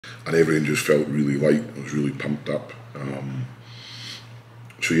and everything just felt really light. I was really pumped up.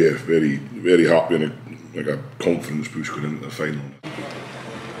 So yeah, very, very happy and like a confidence boost going into the final.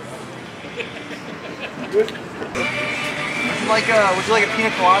 Would you like a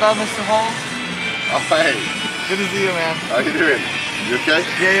pina colada, Mr. Hall? Oh, hey. Good to see you, man. How you doing? You okay?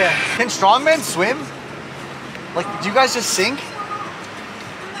 Yeah. Can strongmen swim? Like, do you guys just sink?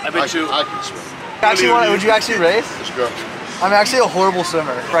 I can swim. Would you actually race? Let's go. I'm actually a horrible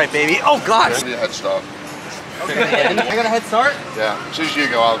swimmer. Right, baby. Oh, God. Give me a head start. Okay. I got a head start? Yeah. As soon as you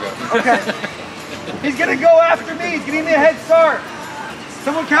go, I'll go. Okay. He's gonna go after me. He's getting me a head start.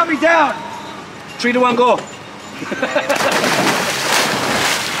 Someone count me down. 3, 2, 1, go.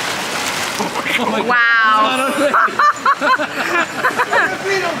 Wow.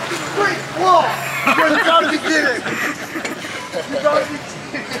 Whoa! You gotta be kidding! You gotta be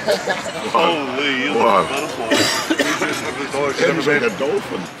Holy, you look beautiful. It was like a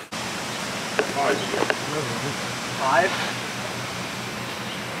dolphin. 5.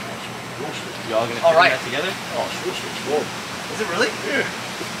 Y'all gonna all right. That together? Oh, it's roasted. It's warm. Is it really? Yeah.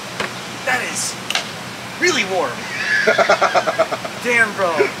 That is really warm. Damn,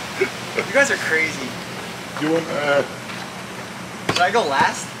 bro. You guys are crazy. Do you want Should I go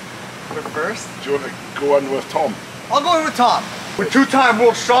last? Or first? do you want to go in with Tom? I'll go in with Tom. We're two-time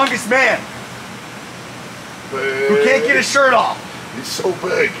world's strongest man. Who can't get his shirt off. He's so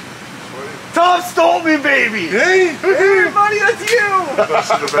big. Tom Stoltman, baby! Hey! Everybody, that's you! That's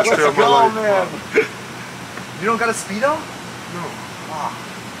the best day of my Oh, life. man. You don't got a Speedo? No. Ah.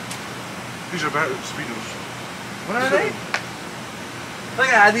 These are better speedos. What are they? I think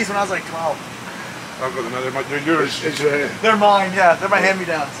I had these when I was like 12. I've got another. They're yours. They're mine, yeah. They're my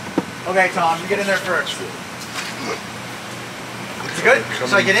hand-me-downs. Okay, Tom, you get in there first. Is it good?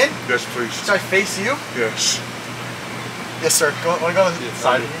 Should I get in? Yes, please. Should I face you? Yes. Yes, sir. Want to go on the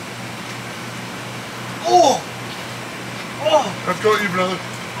side of me? Oh! Oh! I've got you, brother.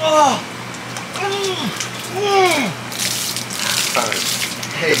 Oh!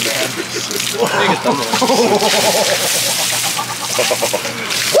 Hey, man.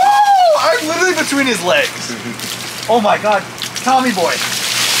 Woo! I'm literally between his legs. Oh my God. Tommy boy.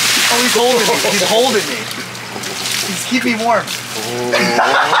 Oh, he's holding me. He's holding me. He's keeping me warm.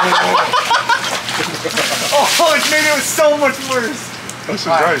 Oh, it's made it so much worse. This is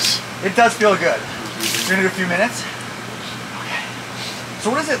nice. It does feel good. You're gonna do a few minutes? Okay. So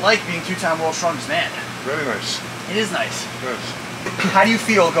what is it like being two-time world's strongest man? Very nice. It is nice. Yes. How do you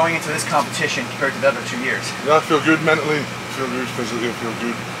feel going into this competition compared to the other 2 years? Yeah, I feel good mentally. I feel good physically. I feel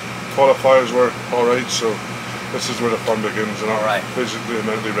good. Qualifiers were all right, so this is where the fun begins, and I'm physically and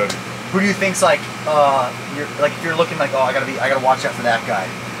mentally ready. Who do you think's like, if you're looking like, oh, I gotta watch out for that guy.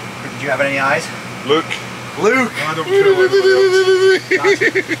 Do you have any eyes? Luke. Luke. I don't care what everybody else.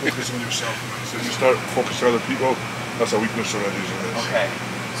 Focus on yourself. So if you start focusing on other people, that's a weakness already, isn't it? Okay.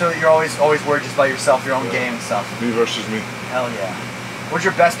 So you're always worried just about yourself, your own game and stuff. Me versus me. Hell yeah. What's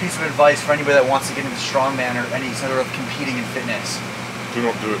your best piece of advice for anybody that wants to get into strongman or any sort of competing in fitness? Do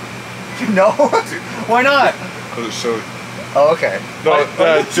not do it. No? Why not? Because it's silly. Oh, okay. No,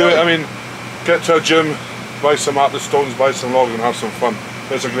 do it. I mean, get to a gym, buy some at the stones, buy some logs, and have some fun.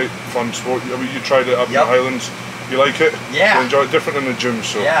 It's a great fun sport. I mean, you tried it up in the Highlands. You like it? Yeah. You enjoy it different in the gym,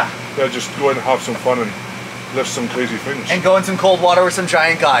 so yeah, just go in and have some fun and lift some crazy things. And go in some cold water with some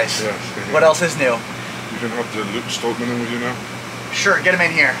giant guys. Yeah. What else is new? You can have the Luke Stoltman in with you now. Sure, get him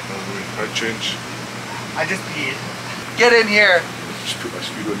in here. I'd change. I just peed. Get in here. Just put my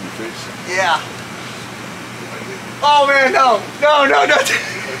Speedo in your face. Yeah. Oh man, no. No.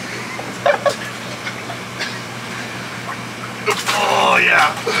 Oh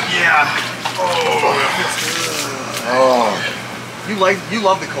yeah. Oh. You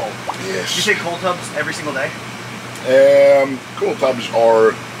love the cold. Yes. You take cold tubs every single day? Cold tubs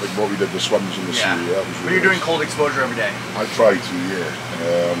are like what we did the swims in the sea. That was really but you're doing cold exposure every day? I try to,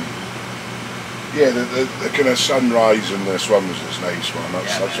 the kind of sunrise and the swims is nice, man.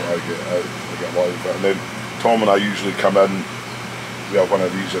 That's what I get out. I get a lot of it. And then Tom and I usually come in, we have one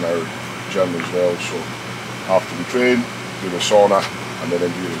of these in our gym as well, so after we train, do the sauna, and then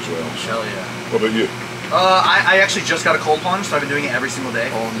in here as well. So. Hell yeah. What about you? I actually just got a cold plunge, so I've been doing it every single day.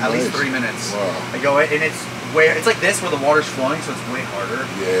 Oh, nice. At least 3 minutes. Wow. I go in, and it's like this where the water's flowing, so it's way harder.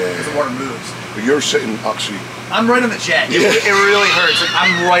 Yeah. Because the water moves. But you're sitting actually. I'm right on the jet. Yeah. It really hurts. Like,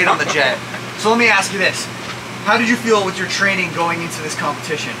 I'm right on the jet. So let me ask you this. How did you feel with your training going into this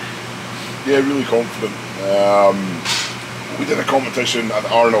competition? Yeah, really confident. We did a competition at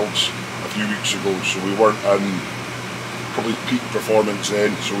Arnold's a few weeks ago, so we weren't in probably peak performance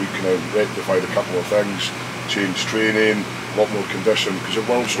then, so we kind of rectified a couple of things, changed training, a lot more condition, because at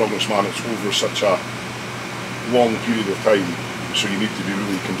World's Strongest Man it's over such a long period of time, so you need to be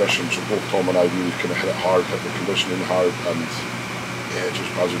really conditioned. So both Tom and I really kind of hit it hard, hit the conditioning hard, and yeah,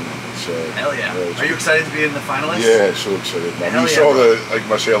 just buzzing. It's, hell yeah. Are you excited to be in the finalists? Yeah, so excited, man. Hell You yeah, saw bro.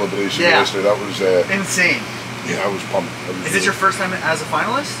 my celebration yesterday, that was insane. yeah, I was pumped. Is this your first time as a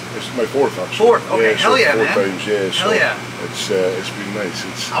finalist? It's my fourth actually. Fourth, okay, yeah, hell yeah, four man. times, yeah. Hell So yeah. it's been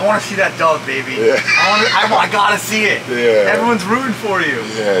nice. I want to see that dub, baby. Yeah. I gotta see it. Yeah. Everyone's rooting for you.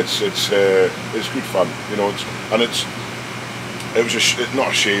 Yeah, it's good fun, you know. It was not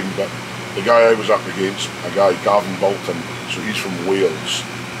a shame, but the guy I was up against, a guy Gavin Bolton, so he's from Wales,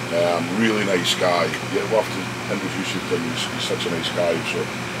 really nice guy. Yeah, we'll have to introduce you to him. He's such a nice guy. So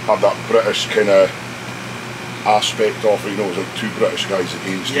had that British kind of aspect of it, you know, it was like two British guys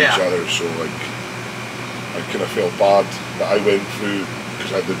against each other. So like, I kind of felt bad that I went through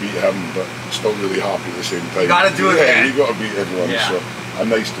because I had to beat him, but still really happy at the same time. You gotta do it, yeah, man. you gotta beat everyone. Yeah. So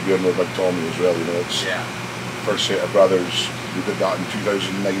and nice to be in with Big Tommy as well. You know, it's first set of brothers. We did that in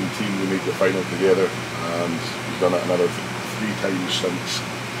 2019. We made the final together, and we've done it another 3 times since.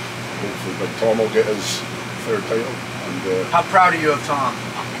 Hopefully, Big Tom will get his 3rd title. And how proud are you of Tom?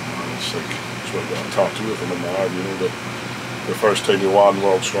 it's like it's what I've got a tattoo of him in my arm. You know, the first time he won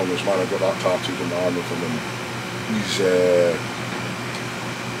World's Strongest Man, I got that tattooed in my arm of him, and he's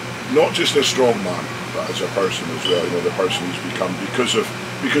not just a strong man, but as a person as well. You know, the person he's become because of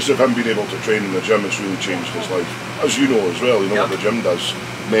him being able to train in the gym. It's really changed his life, as you know as well. You know what the gym does,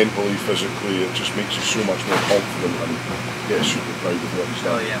 mentally, physically. It just makes you so much more confident, and yeah, super proud of what he's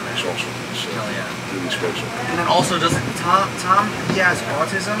done. Hell yeah, man. It's awesome. It's really special. And then also, does Tom? He has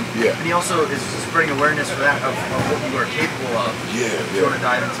autism. Yeah. And he also is spreading awareness for that of what you are capable of. Yeah. Do you want to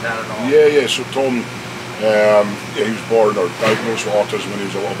dive into that at all? Yeah. So Tom, he was born or diagnosed with autism when he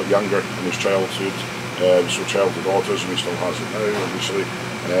was a little bit younger in his childhood. So childhood autism, he still has it now, obviously.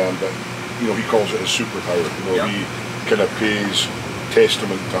 But you know, he calls it his superpower. You know, he kind of pays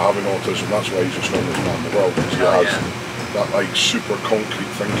testament to having autism. That's why he's the strongest man in the world, because he has that like super concrete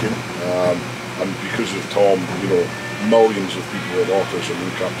thinking. And because of Tom, you know, millions of people with autism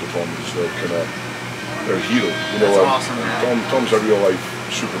look up to Tom as their kind of their hero. You know, that's awesome, man. Tom's a real life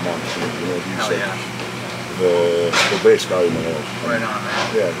Superman. You know, he's Hell like the best guy in the world. Right on, man.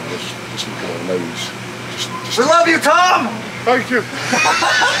 Yeah, just look at him now. We love you, Tom! Thank you.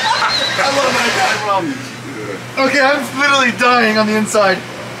 I love that guy, bro. Okay, I'm literally dying on the inside.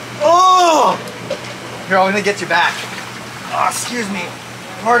 Oh! Here, I'm gonna get you back. Oh, excuse me.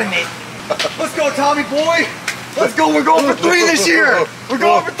 Pardon me. Let's go, Tommy boy. Let's go. We're going for 3 this year. We're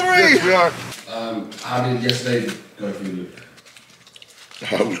going for 3. Yes, we are. How did yesterday go for you?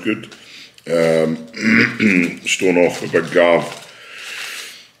 That was good. Stone off a big Gav.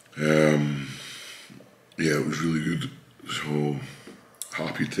 Yeah, it was really good. So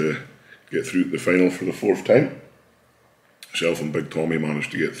happy to get through to the final for the 4th time. Myself and Big Tommy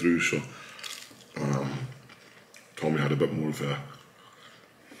managed to get through, so Tommy had a bit more of a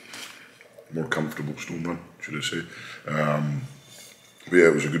more comfortable stone run, should I say. But yeah,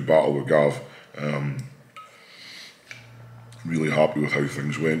 it was a good battle with Gav. Really happy with how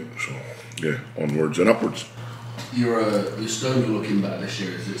things went, so yeah, onwards and upwards. Your stone you're looking back this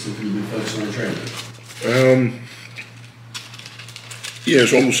year, is it something you've been focusing on training? Yeah,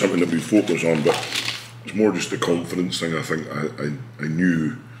 it's almost something that we focus on, but it's more just a confidence thing. I think I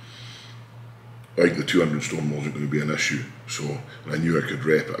knew like the 200 stone wasn't going to be an issue, so I knew I could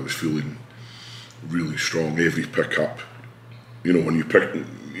rep it. I was feeling really strong. Every pickup, you know, when you pick,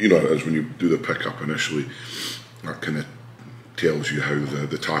 you know, as when you do the pickup initially, that kind of tells you how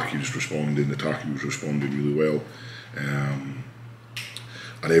the tacky was responding. The tacky was responding really well, and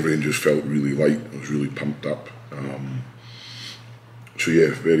everything just felt really light. I was really pumped up. So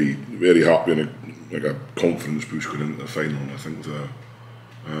yeah, very, very happy, and like a confidence boost going into the final. And I think that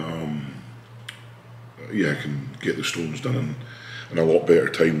yeah, I can get the stones done in a lot better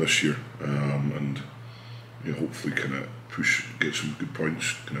time this year, and yeah, hopefully kind of get some good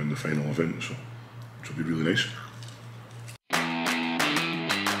points kind of in the final event. So which will be really nice.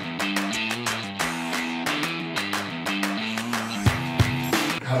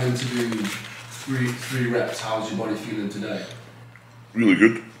 Having to do three reps, how's your body feeling today? Really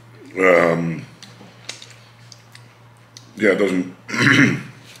good. Yeah, it doesn't. I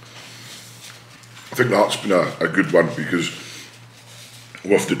think that's been a good one, because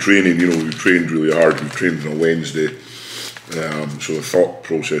with the training, you know, we've trained really hard. We've trained on a Wednesday, so the thought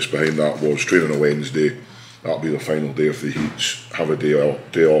process behind that was train on a Wednesday. That'll be the final day of the heats. Have a day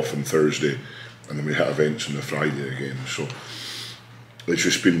off on Thursday, and then we hit events on the Friday again. So it's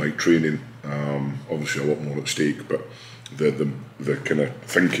just been like training. Obviously, a lot more at stake, but the kind of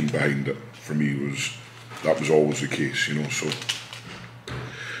thinking behind it for me was that was always the case, you know. So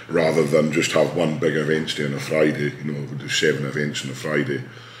rather than just have one big events day on a Friday, you know, we do 7 events on a Friday.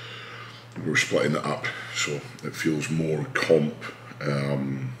 We're splitting it up, so it feels more comp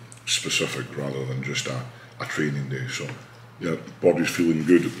specific rather than just a training day. So yeah, body's feeling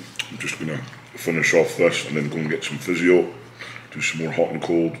good. I'm just going to finish off this and then go and get some physio, do some more hot and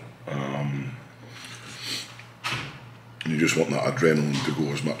cold. And you just want that adrenaline to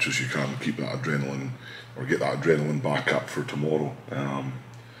go as much as you can, keep that adrenaline, or get that adrenaline back up for tomorrow.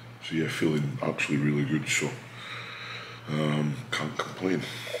 So yeah, feeling actually really good, so can't complain.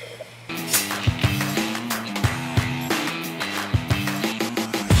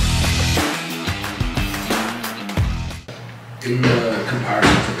 In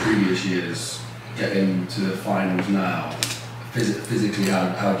comparison to previous years, getting to the finals now, physically,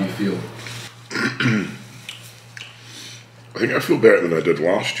 how do you feel? I think I feel better than I did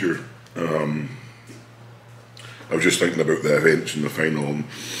last year. I was just thinking about the events in the final, and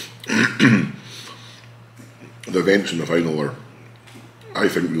the events in the final are, I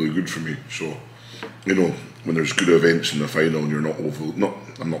think, really good for me. So, you know, when there's good events in the final and you're not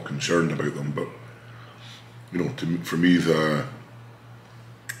I'm not concerned about them, but you know, for me the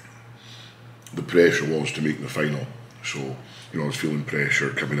pressure was to make the final. So, you know, I was feeling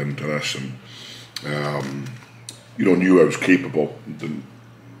pressure coming into this, and you know, knew I was capable. Didn't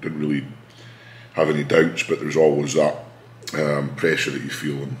really have any doubts, but there's always that pressure that you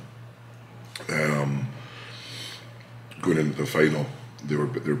feel. And going into the final, they're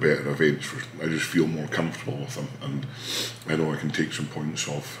better events. I just feel more comfortable with them, and I know I can take some points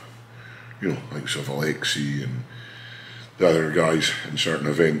off, you know, like of Alexi and the other guys in certain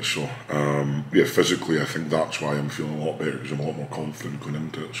events. So yeah, physically I think that's why I'm feeling a lot better, because I'm a lot more confident going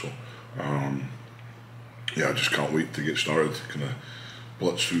into it. So yeah, I just can't wait to get started. Kind of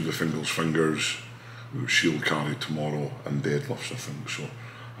blitz through the fingers. We've got shield carry tomorrow and deadlifts, I think. So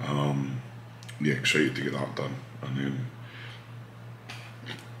yeah, excited to get that done, and then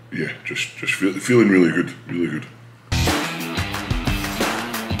yeah, just feeling really good, really good.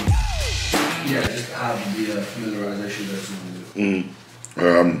 Yeah, just have the familiarisation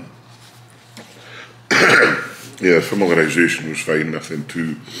yeah, familiarisation was fine. Nothing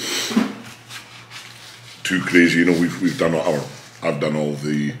too crazy. You know, we've done I've done all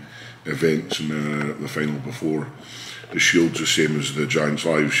the events in the final before. The shield's the same as the Giants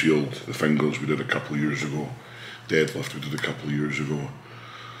Live Shield. The fingers we did a couple of years ago. Deadlift we did a couple of years ago.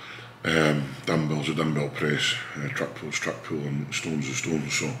 Dumbbells a dumbbell press. Truck pull, and stones a stone.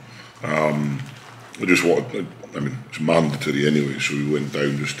 So I just wanted, I mean, it's mandatory anyway, so we went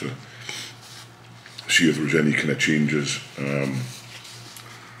down just to see if there was any kind of changes.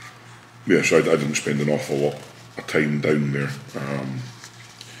 Yeah, so I didn't spend an awful lot of time down there.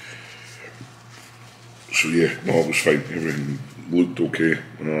 So yeah, no, it was fine. Everything looked okay.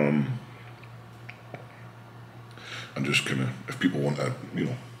 And just kind of, if people want to, you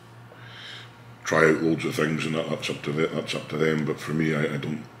know, try out loads of things, and that's up to them. But for me, I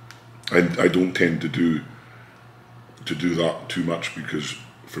don't tend to do that too much, because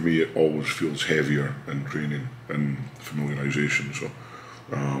for me it always feels heavier in training and familiarisation. So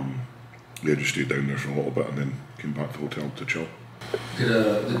yeah, just stayed down there for a little bit and then came back to the hotel to chill.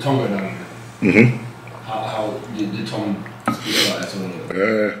 Did Tom go down? How did Tom speak about it all?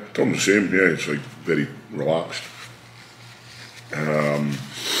 Tom's the same. Yeah, it's like very relaxed.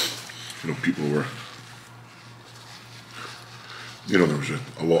 You know, people were, you know, there was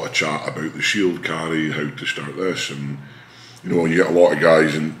a lot of chat about the shield carry, how to start this, and you know, when you get a lot of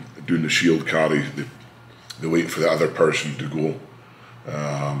guys in doing the shield carry, they wait for the other person to go,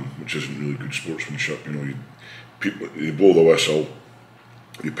 which isn't really good sportsmanship. You know, you blow the whistle,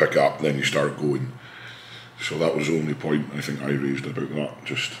 you pick up, then you start going. So that was the only point I think I raised about that,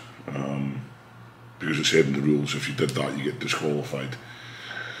 just because it said in the rules if you did that you get disqualified.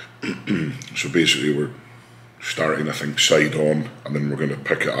 So basically we're starting, I think, side on, and then we're going to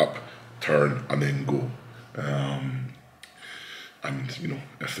pick it up, turn, and then go. And you know,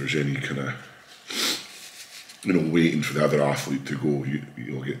 if there's any kind of, you know, waiting for the other athlete to go,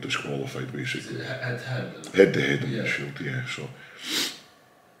 you'll get disqualified basically. Is it head to head? Head to head in the shield, yeah. So,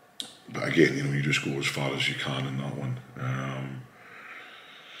 but again, you know, you just go as far as you can in that one.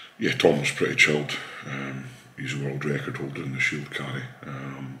 Yeah, Tom was pretty chilled. He's a world record holder in the shield carry.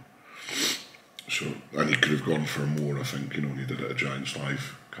 So, and he could have gone for more, I think, you know, when he did it at Giants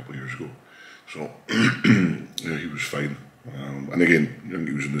Live a couple of years ago. So, yeah, he was fine. And again, I think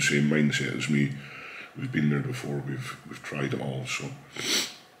he was in the same mindset as me. We've been there before, we've tried it all, so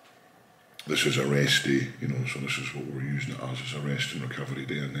this is a rest day, you know, so this is what we're using it as a rest and recovery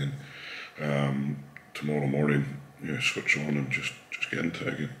day, and then tomorrow morning, yeah, switch on and just get into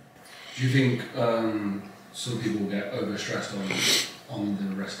it again. Do you think some people get overstressed on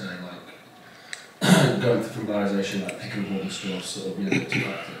the rest day, like going through familiarisation, like picking up all the skills, sort of being a bit too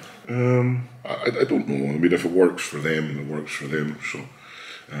active? I don't know. I mean, if it works for them, it works for them. So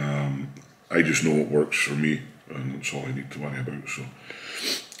I just know it works for me, and that's all I need to worry about. So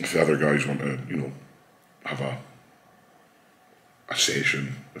if the other guys want to, you know, have a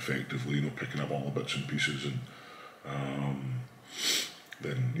session effectively, you know, picking up all the bits and pieces, and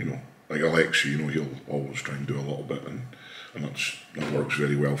then, you know, like Alexi, you know, he'll always try and do a little bit, and that works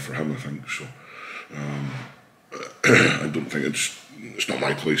very well for him, I think. So I don't think it's not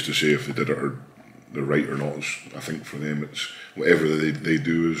my place to say if they did it or they're right or not. I think for them, it's whatever they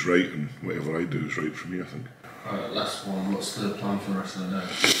do is right, and whatever I do is right for me, I think. Alright, last one. What's the plan for the rest of the day?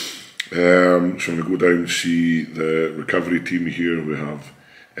 So I'm going to go down and see the recovery team here. We have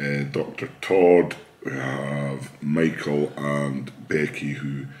Dr. Todd, we have Michael and Becky,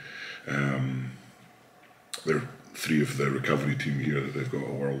 who they're three of the recovery team here that they've got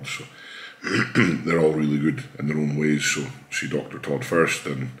at World, so they're all really good in their own ways. So see Dr. Todd first,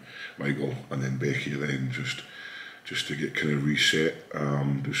 then Michael, and then Becky then, just to get kind of reset,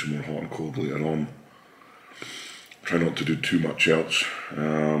 do some more hot and cold later on. Try not to do too much else,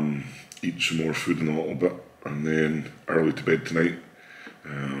 eat some more food in a little bit, and then early to bed tonight.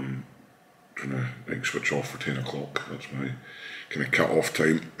 Trying to like switch off for 10 o'clock, that's my kind of cut off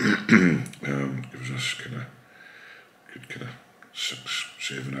time. Gives us kind of good kind of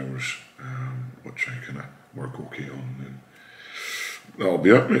 6-7 hours, which I kind of work okay on, and then that'll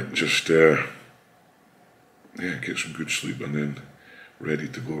be it, mate. Just yeah, get some good sleep, and then ready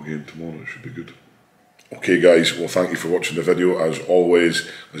to go again tomorrow. It should be good. Okay guys, well thank you for watching the video. As always,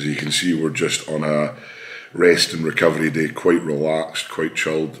 as you can see, we're just on a rest and recovery day, quite relaxed, quite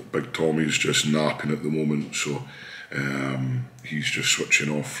chilled. Big Tommy's just napping at the moment, so he's just switching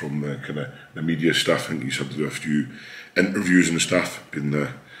off from the kind of the media stuff. I think he's had to do a few interviews and stuff, being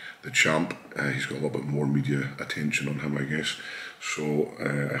the champ. He's got a little bit more media attention on him, I guess. So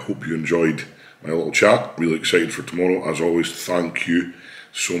I hope you enjoyed my little chat. Really excited for tomorrow. As always, thank you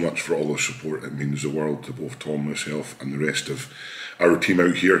so much for all the support. It means the world to both Tom, myself, and the rest of our team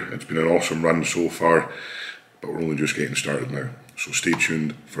out here. It's been an awesome run so far, but we're only just getting started now. So stay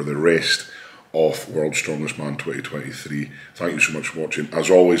tuned for the rest of World's Strongest Man 2023. Thank you so much for watching. As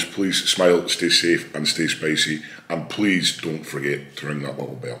always, please smile, stay safe, and stay spicy. And please don't forget to ring that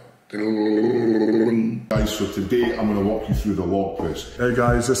little bell. Guys, so today I'm going to walk you through the log press. Hey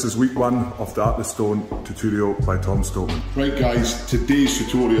guys, this is week 1 of the Art of Stone tutorial by Tom Stoltman. Right guys, today's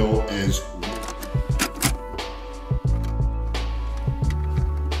tutorial is